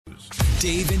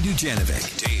Dave and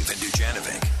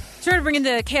Dujanovic. So we're bringing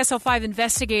the KSL5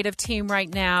 investigative team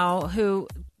right now who,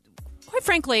 quite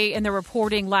frankly, in their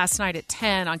reporting last night at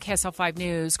 10 on KSL5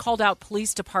 News, called out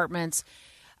police departments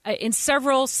in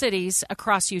several cities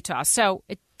across Utah. So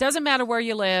it doesn't matter where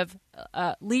you live.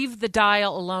 Leave the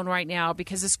dial alone right now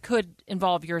because this could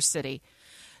involve your city.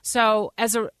 So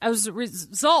as a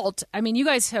result, I mean,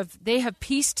 they have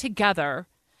pieced together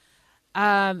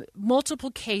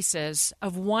multiple cases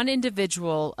of one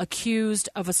individual accused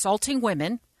of assaulting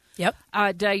women. Yep.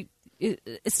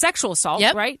 It's sexual assault,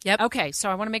 right? Yep. Okay, so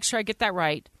I want to make sure I get that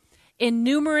right. In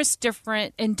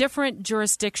different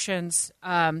jurisdictions,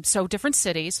 so different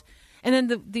cities, and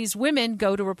then these women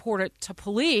go to report it to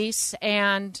police,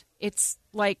 and it's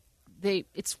like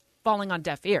it's falling on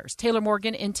deaf ears. Taylor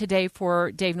Morgan in today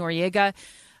for Dave Noriega.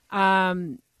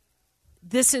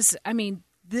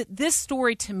 This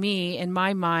story to me, in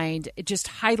my mind, it just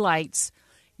highlights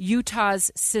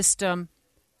Utah's system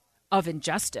of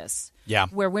injustice. Yeah.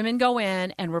 Where women go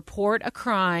in and report a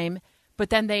crime, but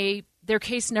then their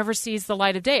case never sees the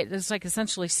light of day. It's like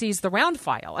essentially sees the round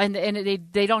file, and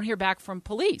they don't hear back from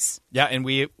police. Yeah, and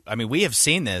we have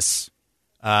seen this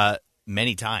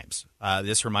many times.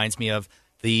 This reminds me of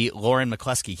the Lauren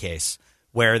McCluskey case,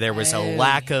 where there was a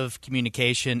lack of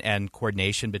communication and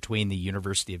coordination between the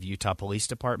University of Utah Police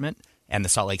Department and the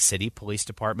Salt Lake City Police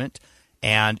Department,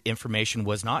 and information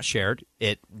was not shared.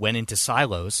 It went into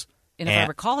silos. And if I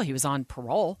recall, he was on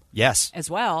parole. Yes. As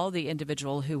well, the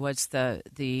individual who was the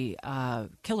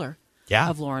killer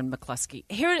of Lauren McCluskey.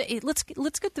 Here, let's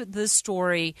get this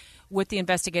story with the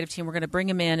investigative team. We're going to bring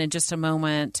him in just a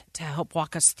moment to help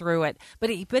walk us through it.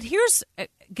 But here's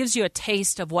gives you a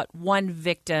taste of what one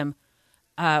victim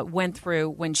went through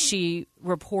when she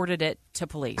reported it to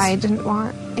police. I didn't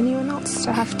want anyone else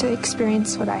to have to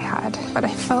experience what I had, but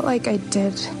I felt like I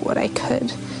did what I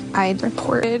could. I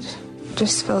reported.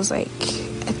 Just feels like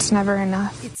it's never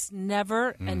enough. It's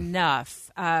never enough.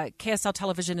 KSL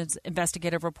Television's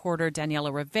investigative reporter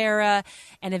Daniela Rivera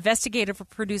and investigative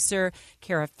producer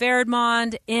Kara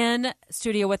Ferdmond in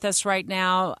studio with us right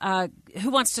now.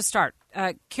 Who wants to start?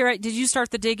 Kara, did you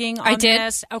start the digging on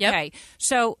this? Okay. Yep.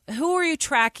 So who are you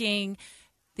tracking?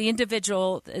 The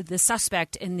individual, the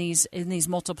suspect in these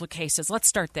multiple cases. Let's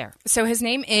start there. So his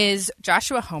name is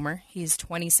Joshua Homer. He's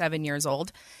 27 years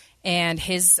old. And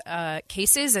his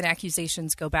cases and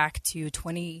accusations go back to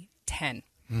 2010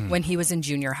 when he was in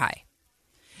junior high.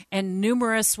 And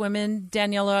numerous women,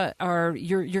 Daniela,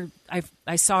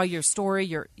 I saw your story.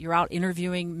 You're out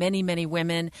interviewing many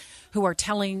women who are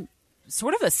telling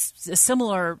sort of a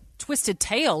similar twisted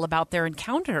tale about their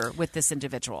encounter with this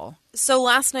individual. So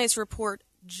last night's report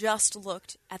just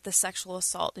looked at the sexual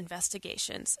assault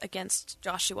investigations against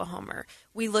Joshua Homer.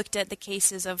 We looked at the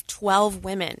cases of 12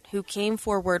 women who came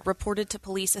forward, reported to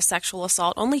police a sexual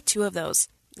assault. Only 2 of those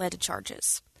led to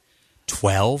charges.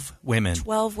 12 women.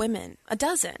 12 women. A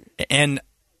dozen. And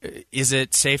is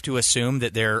it safe to assume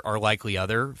that there are likely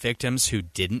other victims who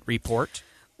didn't report?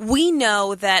 We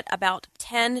know that about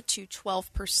 10 to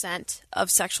 12% of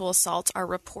sexual assaults are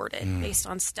reported based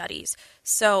on studies.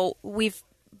 So we've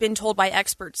been told by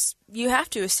experts, you have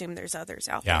to assume there's others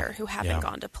out there who haven't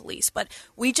gone to police. But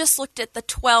we just looked at the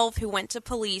 12 who went to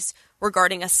police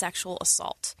regarding a sexual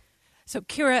assault. So,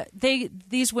 Kira,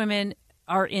 these women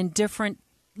are in different,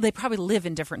 they probably live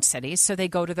in different cities, so they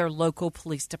go to their local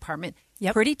police department.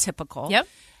 Yep. Pretty typical. Yep.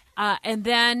 And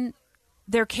then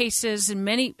their cases,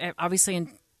 obviously in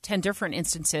 10 different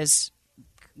instances,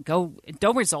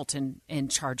 don't result in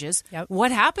charges. Yep.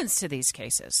 What happens to these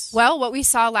cases? Well, what we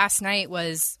saw last night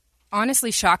was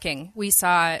honestly shocking. We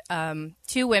saw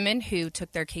 2 women who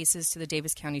took their cases to the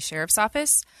Davis County Sheriff's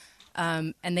Office,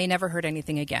 and they never heard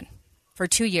anything again for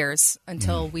 2 years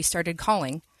until we started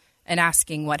calling and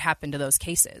asking what happened to those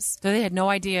cases. So they had no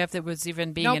idea if it was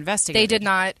even being investigated? They did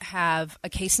not have a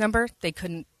case number. They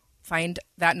couldn't find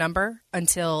that number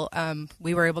until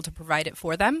we were able to provide it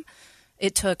for them.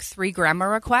 It took 3 grandma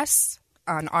requests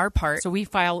on our part. So we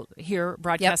file here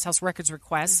Broadcast House Records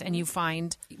requests, and you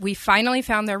find... We finally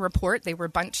found their report. They were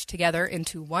bunched together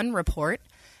into one report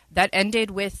that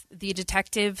ended with the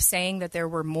detective saying that there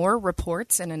were more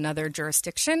reports in another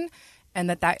jurisdiction and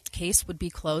that case would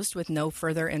be closed with no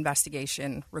further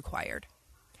investigation required.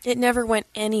 It never went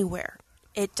anywhere.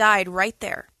 It died right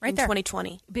there in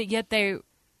 2020. But yet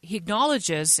he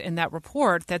acknowledges in that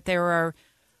report that there are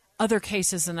other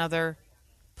cases and other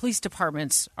police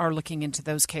departments are looking into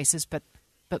those cases, but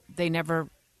they never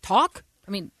talk.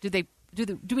 I mean, do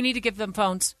we need to give them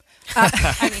phones?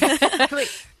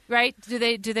 right? Do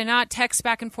they not text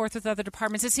back and forth with other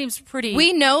departments? It seems pretty.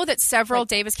 We know that several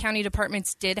Davis County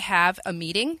departments did have a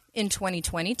meeting in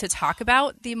 2020 to talk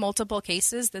about the multiple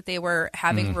cases that they were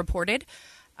having reported.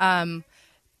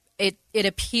 It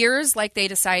appears like they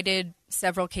decided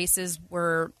several cases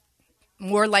were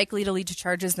more likely to lead to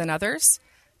charges than others.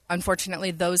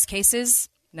 Unfortunately, those cases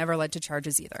never led to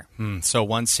charges either. So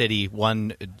one city,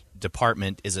 one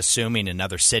department is assuming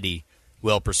another city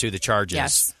will pursue the charges.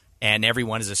 Yes. And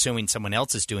everyone is assuming someone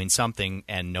else is doing something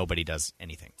and nobody does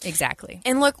anything. Exactly.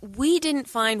 And look, we didn't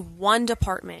find one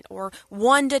department or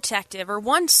one detective or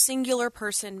one singular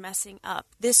person messing up.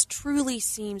 This truly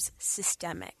seems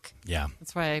systemic. Yeah.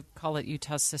 That's why I call it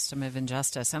Utah's system of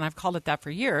injustice. And I've called it that for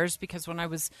years because when I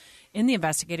was in the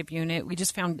investigative unit, we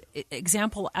just found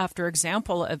example after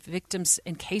example of victims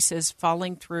and cases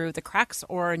falling through the cracks.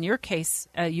 Or in your case,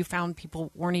 you found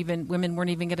women weren't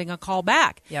even getting a call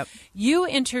back. Yep. You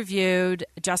interviewed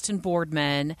Justin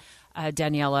Boardman,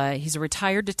 Daniela. He's a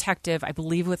retired detective, I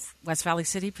believe, with West Valley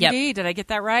City PD. Yep. Did I get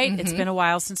that right? It's been a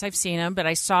while since I've seen him, but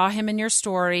I saw him in your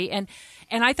story. And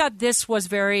I thought this was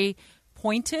very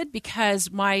pointed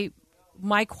because my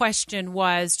question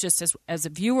was, just as a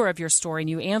viewer of your story, and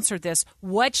you answered this,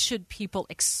 what should people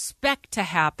expect to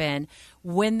happen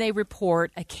when they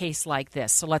report a case like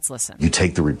this? So let's listen. You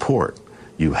take the report,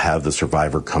 you have the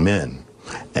survivor come in,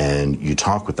 and you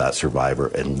talk with that survivor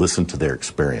and listen to their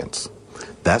experience.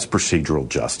 That's procedural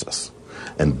justice.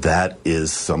 And that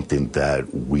is something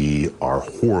that we are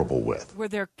horrible with. Were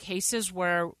there cases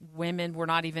where women were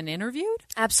not even interviewed?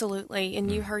 Absolutely.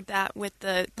 And you heard that with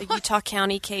the Utah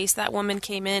County case. That woman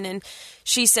came in and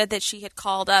she said that she had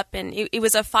called up, and it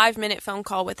was a 5-minute phone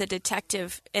call with a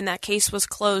detective, and that case was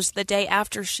closed the day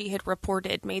after she had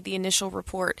made the initial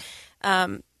report.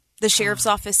 The sheriff's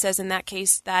office says in that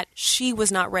case that she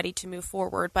was not ready to move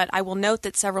forward. But I will note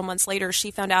that several months later,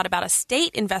 she found out about a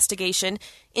state investigation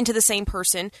into the same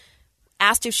person,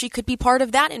 asked if she could be part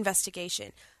of that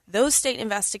investigation. Those state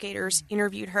investigators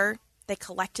interviewed her. They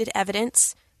collected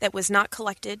evidence that was not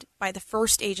collected by the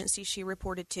first agency she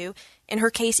reported to, and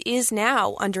her case is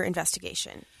now under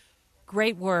investigation.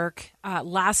 Great work.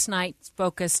 Last night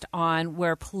focused on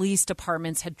where police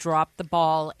departments had dropped the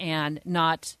ball and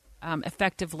not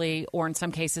effectively, or in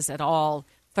some cases at all,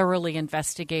 thoroughly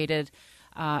investigated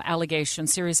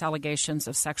serious allegations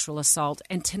of sexual assault.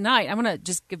 And tonight, I'm going to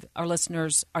just give our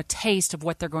listeners a taste of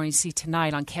what they're going to see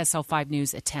tonight on KSL 5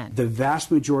 News at 10. The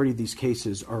vast majority of these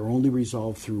cases are only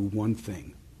resolved through one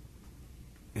thing,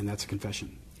 and that's a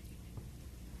confession.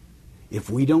 If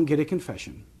we don't get a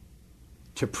confession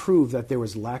to prove that there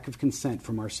was lack of consent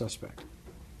from our suspect,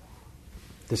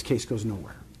 this case goes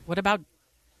nowhere. What about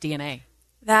DNA?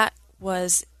 That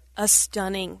was a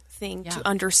stunning thing to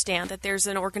understand, that there's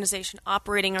an organization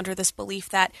operating under this belief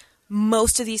that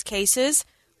most of these cases,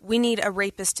 we need a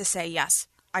rapist to say, yes,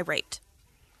 I raped.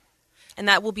 And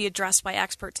that will be addressed by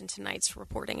experts in tonight's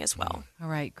reporting as well. All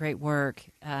right, great work.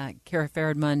 Kara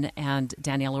Feridman and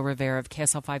Daniela Rivera of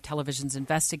KSL 5 Television's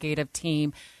investigative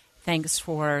team, thanks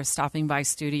for stopping by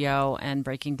studio and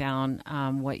breaking down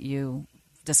what you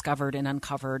discovered and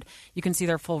uncovered. You can see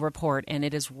their full report, and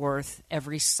it is worth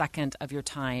every second of your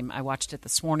time. I watched it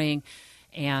this morning,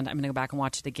 and I'm going to go back and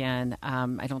watch it again.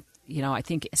 I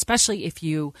think especially if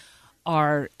you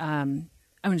are, I'm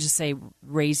going to just say,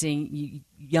 raising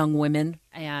young women,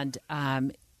 and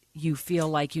you feel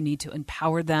like you need to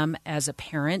empower them as a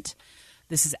parent.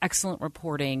 This is excellent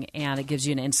reporting, and it gives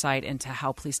you an insight into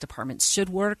how police departments should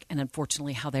work, and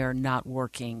unfortunately how they are not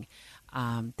working.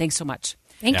 Thanks so much.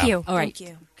 Thank you. All right. Thank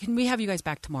you. Can we have you guys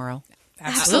back tomorrow?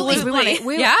 Absolutely.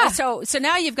 So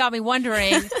now you've got me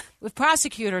wondering if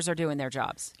prosecutors are doing their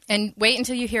jobs. And wait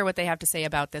until you hear what they have to say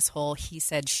about this whole he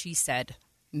said, she said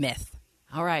myth.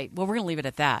 All right. Well, we're going to leave it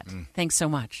at that. Thanks so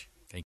much.